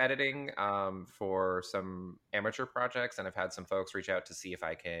video editing for some amateur projects, and I've had some folks reach out to see if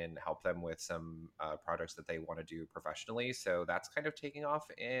I can help them with some projects that they want to do professionally. So that's kind of taking off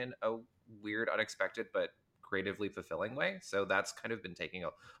in a weird, unexpected, but creatively fulfilling way. So that's kind of been taking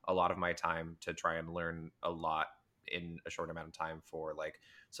a lot of my time to try and learn a lot in a short amount of time for like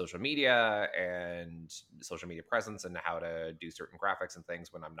social media and social media presence and how to do certain graphics and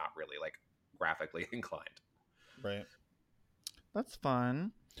things when I'm not really like graphically inclined. Right. That's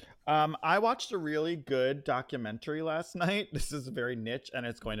fun. I watched a really good documentary last night. This is very niche, and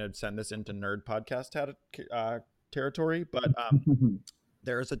it's going to send this into nerd podcast territory. But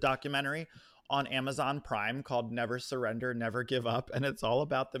there is a documentary on Amazon Prime called Never Surrender, Never Give Up. And it's all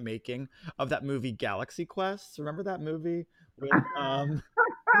about the making of that movie Galaxy Quest. Remember that movie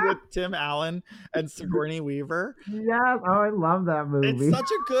with Tim Allen and Sigourney Weaver? yes, oh, I love that It's movie.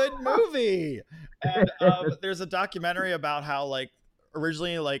 such a good movie. And there's a documentary about how like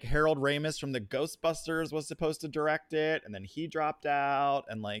originally like Harold Ramis from the Ghostbusters was supposed to direct it, and then he dropped out,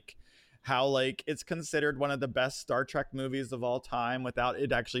 and like how like it's considered one of the best Star Trek movies of all time without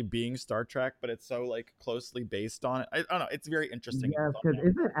it actually being Star Trek, but it's so like closely based on it. I don't know. It's very interesting. Yes, because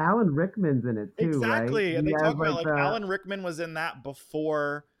isn't Alan Rickman's in it too, right? Exactly. And He they has talk about like like the Alan Rickman was in that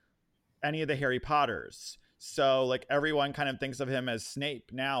before any of the Harry Potters. So like everyone kind of thinks of him as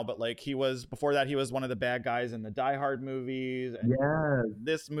Snape now, but like he was before that he was one of the bad guys in the Die Hard movies and yes.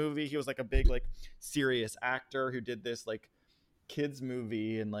 this movie he was like a big like serious actor who did this like kids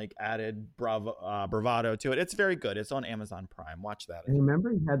movie and like added bravado to it. It's very good. It's on Amazon Prime. Watch that. And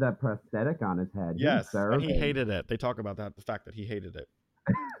remember, he had that prosthetic on his head. He was Yes, and he serving. hated it. They talk about that, the fact that he hated it.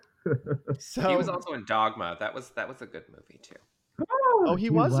 He was So, also in Dogma. That was a good movie too. oh, he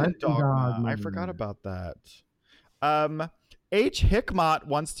was in Dogma. Dogma. I forgot about that. H. Hickmott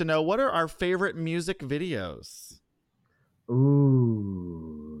wants to know, what are our favorite music videos?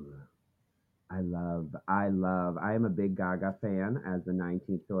 Ooh. I am a big Gaga fan as the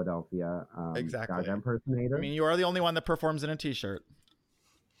 19th Philadelphia Exactly. Gaga impersonator. I mean, you are the only one that performs in a t-shirt.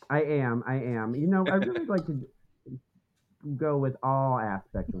 I am. You know, I really like to go with all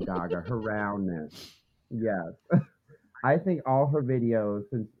aspects of Gaga, her roundness. Yes. I think all her videos,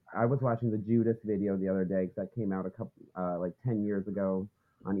 since I was watching the Judas video the other day, 'cause that came out a couple, like 10 years ago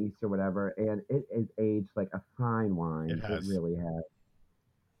on Easter, whatever, and it is aged like a fine wine. It has. It really has.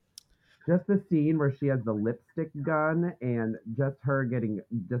 Just the scene where she has the lipstick gun and just her getting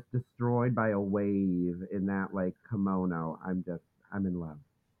just destroyed by a wave in that like kimono. I'm in love.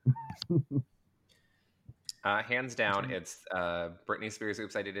 Hands down, it's Britney Spears'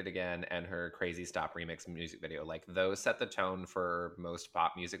 "Oops, I Did It Again" and her "Crazy Stop" remix music video. Like those set the tone for most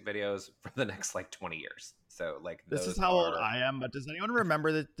pop music videos for the next like 20 years. So like this is how old I am, but does anyone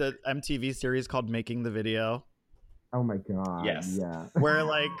remember the MTV series called Making the Video? Oh my god. Yes. Yeah. Where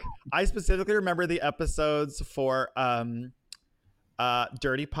like I specifically remember the episodes for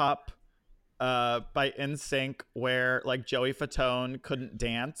Dirty Pop by NSYNC, where like Joey Fatone couldn't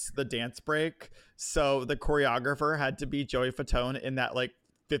dance the dance break, so the choreographer had to be Joey Fatone in that like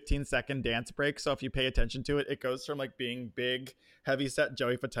 15-second dance break. So if you pay attention to it, it goes from like being big heavy set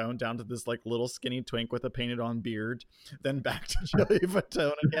Joey Fatone down to this like little skinny twink with a painted on beard, then back to Joey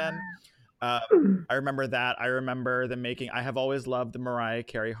Fatone again. I remember that. I remember them making I Have Always Loved the Mariah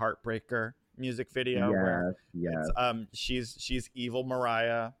Carey Heartbreaker music video where Yes. It's she's evil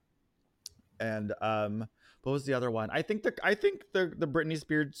Mariah. And what was the other one? I think the Britney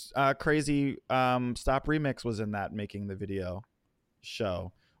Spears Crazy Stop remix was in that Making the Video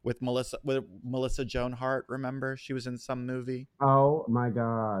show with Melissa Joan Hart. Remember, she was in some movie. Oh my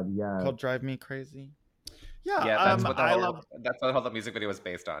god, yes. Called Drive Me Crazy. Yeah, that's what the whole music video was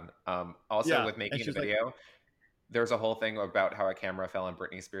based on. Also, with Making the Video, like, there's a whole thing about how a camera fell on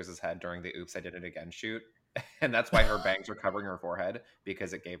Britney Spears' head during the "Oops, I Did It Again" shoot, and that's why her bangs were covering her forehead,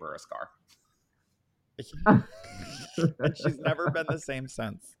 because it gave her a scar. And she's never been the same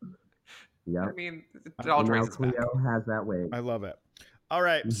since. Yeah, I mean, it all traces back. Cleo has that wig. I love it. All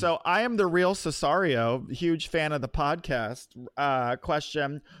right, so I am the real Cesario, huge fan of the podcast.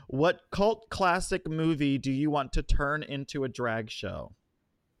 Question: what cult classic movie do you want to turn into a drag show?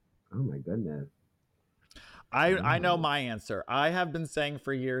 Oh my goodness. I know my answer. I have been saying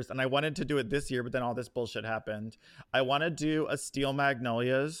for years, and I wanted to do it this year, but then all this bullshit happened. I want to do a Steel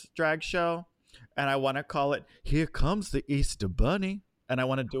Magnolias drag show, and I want to call it "Here Comes the Easter Bunny," and I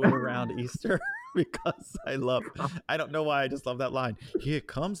want to do it around Easter. Because I don't know why, I just love that line. Here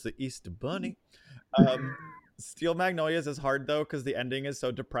comes the Easter Bunny. Steel Magnolias is hard though, because the ending is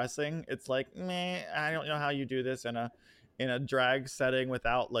so depressing. It's like, meh, I don't know how you do this in a drag setting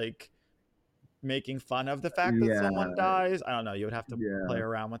without like making fun of the fact that someone dies. I don't know. You would have to play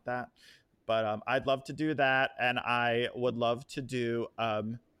around with that. But I'd love to do that, and I would love to do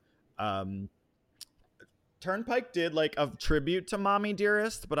Turnpike did like a tribute to Mommy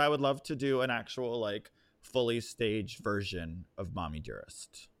Dearest, but I would love to do an actual like fully staged version of Mommy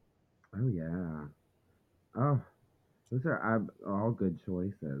Dearest. Oh yeah. Oh, those are all good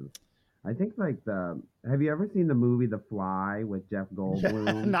choices. I think like have you ever seen the movie The Fly with Jeff Goldblum?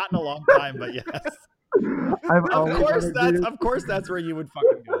 Yeah, not in a long time, but yes. Of course that's where you would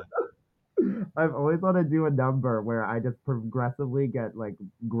fucking do it. I've always wanted to do a number where I just progressively get like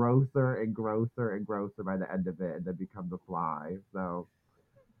grosser and grosser and grosser by the end of it, and then become the Fly. So,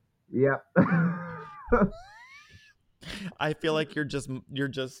 yep. I feel like you're just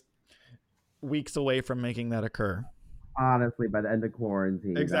weeks away from making that occur. Honestly, by the end of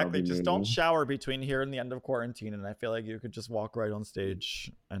quarantine. Exactly. Just don't shower between here and the end of quarantine, and I feel like you could just walk right on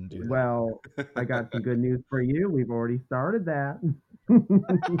stage and do that. Well, I got some good news for you. We've already started that.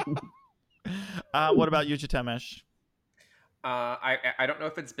 What about you, Chitemish? I don't know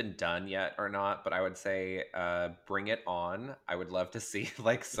if it's been done yet or not, but I would say bring it on. I would love to see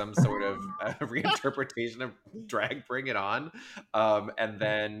like some sort of reinterpretation of drag Bring It On. And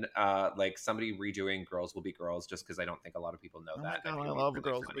then like somebody redoing Girls Will Be Girls, just because I don't think a lot of people know Oh my that. I god, think I it'd be love really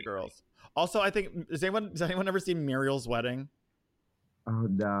Girls Be funny. Girls. Also, I think has anyone ever seen Muriel's Wedding? Oh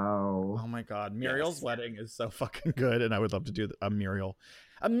no. Oh my god, Muriel's Yes. Wedding is so fucking good, and I would love to do a Muriel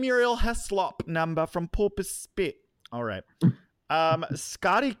Heslop number from Pulpus Spit. All right.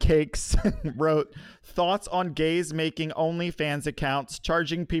 Scotty Cakes wrote thoughts on gays making OnlyFans accounts,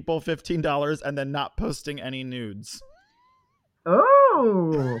 charging people $15 and then not posting any nudes.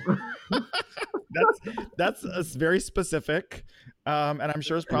 Oh. That's very specific, and I'm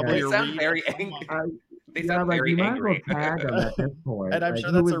sure it's probably They Yeah. a sound read. very angry. They Yeah, sound like you very might as well angry. tag them at this point. And I'm Like sure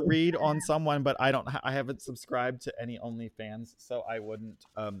who that's is a read on someone, but I haven't subscribed to any OnlyFans, so I wouldn't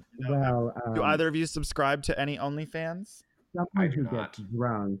know. well, Do either of you subscribe to any OnlyFans? I someone do who gets not.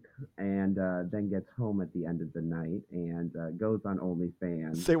 drunk and then gets home at the end of the night and goes on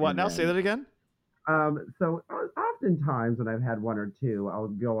OnlyFans Say what and now? Say then that again. so oftentimes when I've had one or two, I'll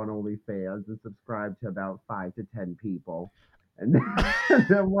go on OnlyFans and subscribe to about 5 to 10 people, and then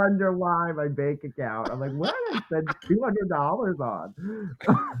I wonder why my bank account. I'm like, what did I spend $200 on?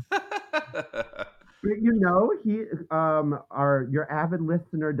 But he our your avid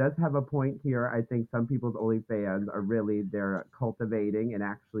listener does have a point here. I think some people's OnlyFans are really they're cultivating and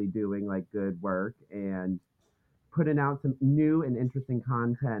actually doing like good work and putting out some new and interesting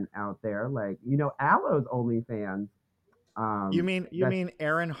content out there. Like, Aloe's OnlyFans. You That's mean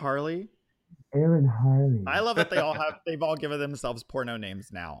Aaron Harley? Aaron Harley. I love that they've all given themselves porno names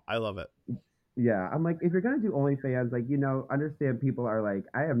now. I love it. Yeah, I'm like, if you're gonna do OnlyFans, like, understand people are like,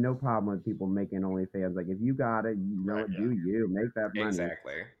 I have no problem with people making OnlyFans. Like, if you got it, Right, do you make that money?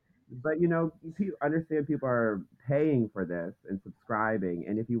 Exactly. But you understand people are paying for this and subscribing,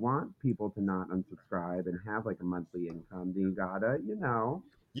 and if you want people to not unsubscribe and have like a monthly income, then you gotta, You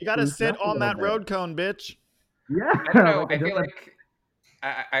got to boost it sit up a on little that bit. road cone, bitch. I don't Yeah, know. like I I just feel like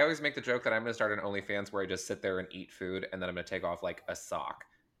I always make the joke that I'm going to start an OnlyFans where I just sit there and eat food and then I'm going to take off like a sock.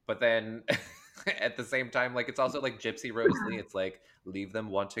 But then at the same time, like it's also like Gypsy Rose Lee. It's like leave them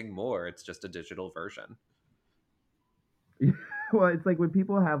wanting more. It's just a digital version. well, it's like when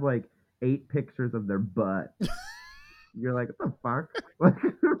people have like 8 pictures of their butt. You're like, what the fuck? Like,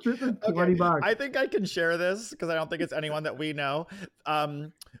 this is Okay, $20. I think I can share this because I don't think it's anyone that we know.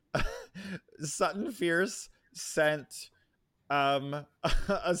 Sutton Fierce sent a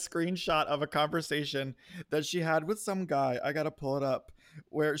screenshot of a conversation that she had with some guy. I gotta pull it up.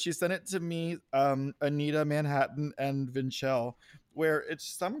 Where she sent it to me, Anita Manhattan and Vinchell, where it's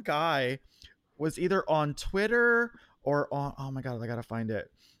some guy was either on Twitter or on, oh my god, I gotta find it,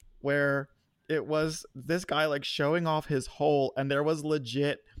 where it was this guy like showing off his hole and there was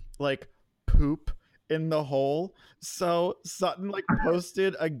legit like poop in the hole. So Sutton like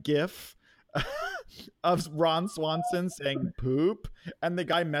posted a gif of Ron Swanson saying poop, and the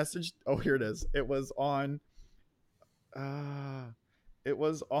guy messaged, oh here it is. Uh it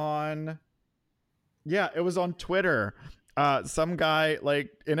was on it was on Twitter. Some guy like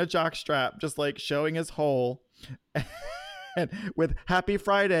in a jockstrap just like showing his hole and with happy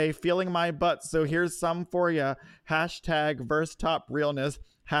Friday, feeling my butt. So here's some for you. Hashtag verse top realness.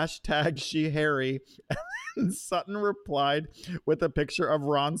 Hashtag she hairy. And Sutton replied with a picture of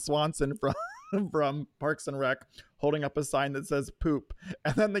Ron Swanson from Parks and Rec holding up a sign that says poop.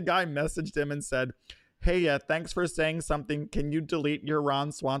 And then the guy messaged him and said, hey, thanks for saying something. Can you delete your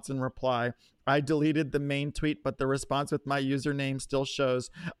Ron Swanson reply? I deleted the main tweet, but the response with my username still shows.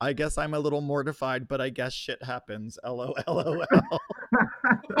 I guess I'm a little mortified, but I guess shit happens. LOL. And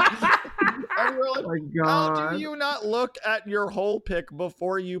we're like, Oh my how do god. you not look at your whole pic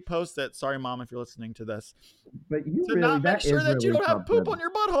before you post it? Sorry, Mom, if you're listening to this. But you To really, not make that sure is that you really don't have poop something. on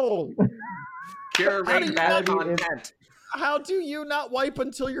your butthole. Curate that content. How do you not wipe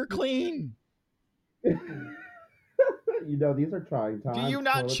until you're clean? These are trying times. Do you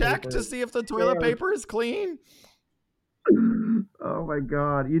not Toilet check paper to is see if the toilet scarce. paper is clean? Oh my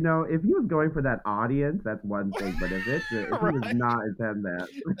god. If he was going for that audience, that's one thing. But if he does not intend that.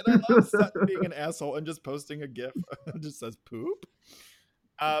 And I love Sutton being an asshole and just posting a gif that just says poop.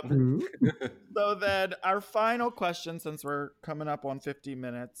 So then our final question, since we're coming up on 50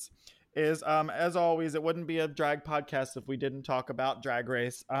 minutes, is as always, it wouldn't be a drag podcast if we didn't talk about Drag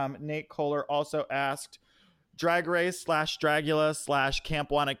Race. Nate Kohler also asked Drag Race / Dragula / Camp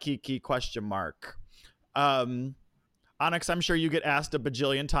Wanakiki ? Onyx, I'm sure you get asked a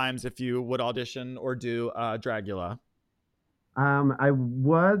bajillion times if you would audition or do Dragula. I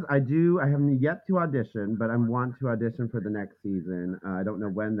haven't yet to audition, but I want to audition for the next season. I don't know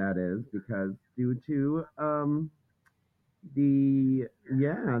when that is because due to the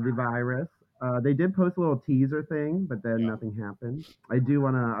virus, they did post a little teaser thing, but then Yeah. nothing happened. I do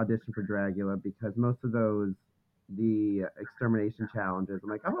want to audition for Dragula because most of the extermination challenges, I'm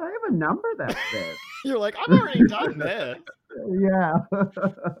like, oh, I have a number that fits. You're like, I've already done this. Yeah.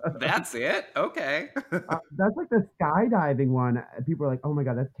 That's it? Okay. That's like the skydiving one. People are like, "Oh my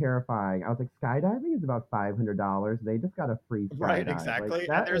god, that's terrifying." I was like, "Skydiving is about $500. They just got a free Right, skydive. Like exactly. And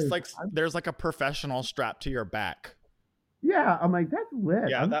that is, there's like a professional strapped to your back. yeah." I'm like, "That's lit.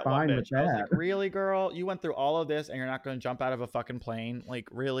 Yeah, I'm that one fine with bitch. I was like, that." really, girl? You went through all of this and you're not going to jump out of a fucking plane? Like,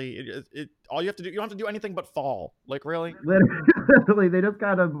 really? All you have to do, you don't have to do anything but fall. Like, really? Literally, they just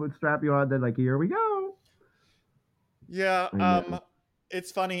gotta strap you on. They're like, "Here we go." Yeah. I know.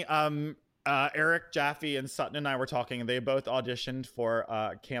 It's funny. Eric Jaffe and Sutton and I were talking. They both auditioned for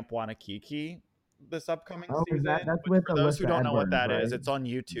Camp Wanakiki this upcoming Oh, is season. that's Which, with for those who Alyssa don't know what Edwards, that is, right? it's on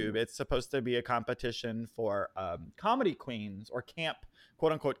YouTube. It's supposed to be a competition for comedy queens or camp,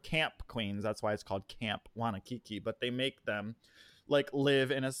 quote unquote, camp queens. That's why it's called Camp Wanakiki. But they make them like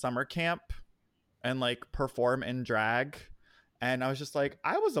live in a summer camp and like perform in drag. And I was just like,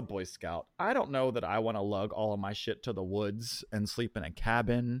 I was a Boy Scout. I don't know that I want to lug all of my shit to the woods and sleep in a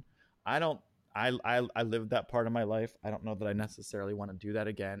cabin. I don't. I lived that part of my life. I don't know that I necessarily want to do that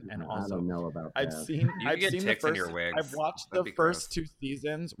again. And I also, don't know about I've that. seen You can I've get seen the ticks in your first. I've wigs. watched That'd the be first gross. two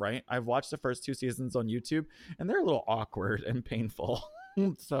seasons. Right. I've watched the first two seasons on YouTube, and they're a little awkward and painful.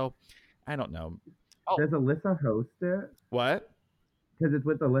 So, I don't know. Oh, Does Alyssa host it? what? Because it's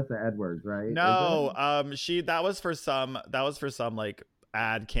with Alyssa Edwards, right? Is it? No, she that was for some like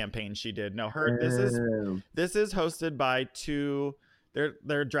ad campaign she did. No, her Oh, this is hosted by two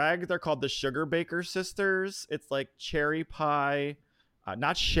they're drag, they're called the Sugar Baker Sisters. It's like cherry pie,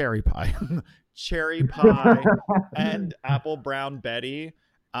 not sherry pie, cherry pie and apple brown Betty.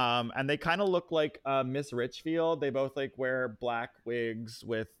 And they kind of look like Miss Richfield. They both like wear black wigs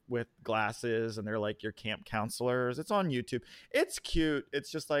with glasses, and they're like your camp counselors. It's on YouTube. It's cute.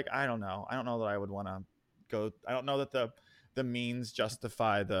 It's just like I don't know. I don't know that I would want to go. I don't know that the means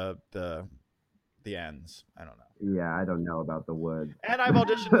justify the ends. I don't know. yeah. I don't know about the woods. And I've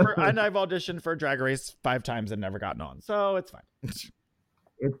auditioned for Drag Race 5 times and never gotten on, so it's fine.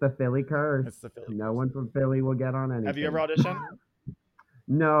 It's the Philly curse. It's the Philly No curse. one from Philly will get on anything. Have you ever auditioned?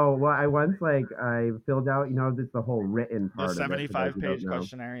 No, well, I once I filled out, this the whole written The part of it for those who don't 75-page know.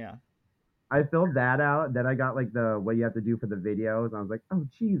 questionnaire, yeah. I filled that out. Then I got like the what you have to do for the videos. I was like, oh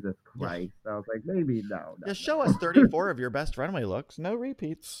Jesus Yeah. Christ! I was like, maybe no. Yeah, show us 34 of your best runway looks. No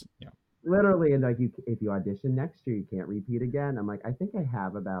repeats. Yeah. Literally, and like if you audition next year, you can't repeat again. I'm like, I think I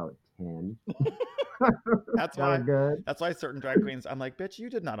have about 10. That's That was why good. that's why certain drag queens, I'm like, bitch,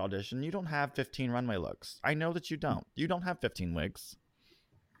 you did not audition. You don't have 15 runway looks. I know that you don't. You don't have 15 wigs.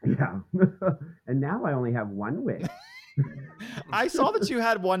 Yeah, and now I only have one wig. I saw that you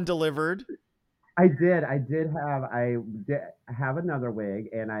had one delivered. I did. I did have another wig,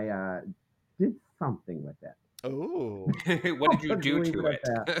 and I did something with it. Oh. What did you Let's do leave to it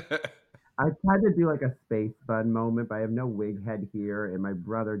at it? I tried to do like a space bun moment, but I have no wig head here, and my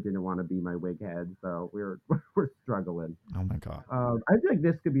brother didn't want to be my wig head, so we're struggling. Oh my god. I feel like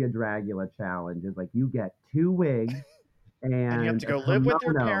this could be a Dragula challenge. It's like you get two wigs And you have and to a go live with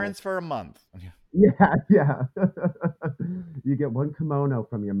your kimono. parents for a month. Yeah, yeah. You get one kimono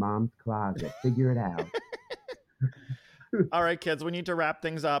from your mom's closet. Figure it out. All right, kids, we need to wrap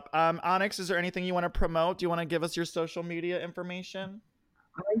things up. Onyx, is there anything you want to promote? Do you want to give us your social media information?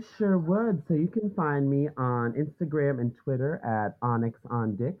 I sure would. So you can find me on Instagram and Twitter at Onyx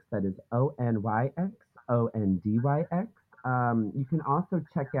Ondyx. That is ONYX ONDYX. You can also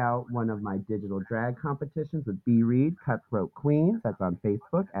check out one of my digital drag competitions with B Reed, Cutthroat Queens. That's on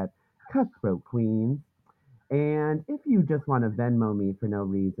Facebook at Cutthroat Queens. And if you just want to Venmo me for no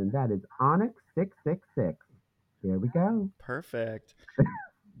reason, that is Onyx666. There we go. Perfect.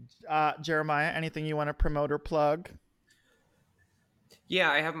 Jeremiah, anything you want to promote or plug? Yeah,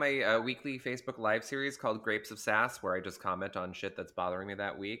 I have my weekly Facebook Live series called Grapes of Sass, where I just comment on shit that's bothering me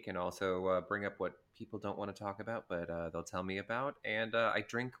that week, and also bring up what people don't want to talk about, but they'll tell me about. And I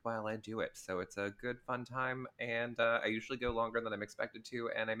drink while I do it, so it's a good, fun time. And I usually go longer than I'm expected to,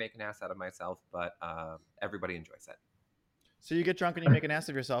 and I make an ass out of myself, but everybody enjoys it. So you get drunk and you make an ass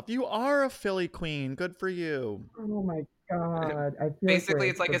of yourself. You are a Philly queen. Good for you. Oh my God. I feel Basically, great.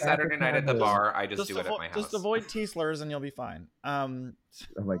 it's like Go a back Saturday to night at the childhood. bar. I just do it at my house. Just avoid T slurs and you'll be fine. I'm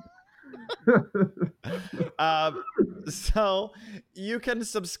like, So you can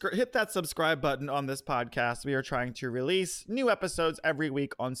hit that subscribe button on this podcast. We are trying to release new episodes every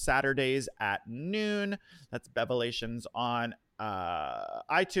week on Saturdays at noon. That's Bevelations on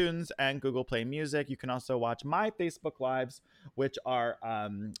iTunes and Google Play Music. You can also watch my Facebook Lives, which are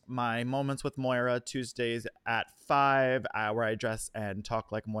my Moments with Moira Tuesdays at 5, where I dress and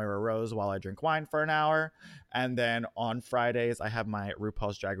talk like Moira Rose while I drink wine for an hour. And then on Fridays, I have my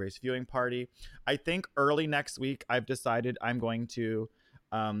RuPaul's Drag Race viewing party. I think early next week, I've decided I'm going to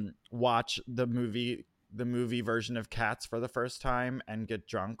watch the movie version of Cats for the first time and get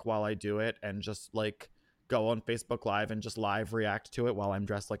drunk while I do it, and just like go on Facebook Live and just live react to it while I'm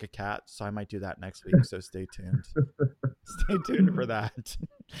dressed like a cat. So I might do that next week. So stay tuned. Stay tuned for that.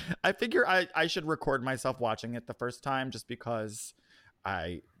 I figure I should record myself watching it the first time, just because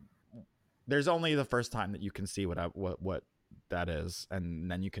there's only the first time that you can see what that is,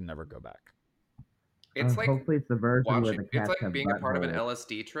 and then you can never go back. It's like hopefully it's the version where the it's cats like have being a part of an buttholes.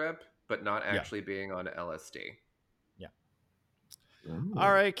 LSD trip, but not actually being on LSD. Yeah. Oh.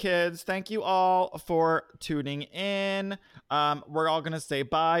 All right, kids. Thank you all for tuning in. We're all going to say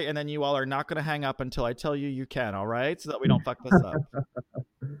bye, and then you all are not going to hang up until I tell you you can, all right? So that we don't fuck this up.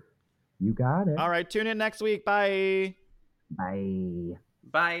 You got it. All right, tune in next week. Bye. Bye.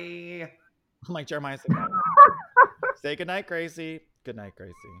 Bye. I'm like Jeremiah said bye. Say goodnight, Gracie. Good night,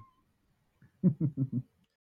 Gracie.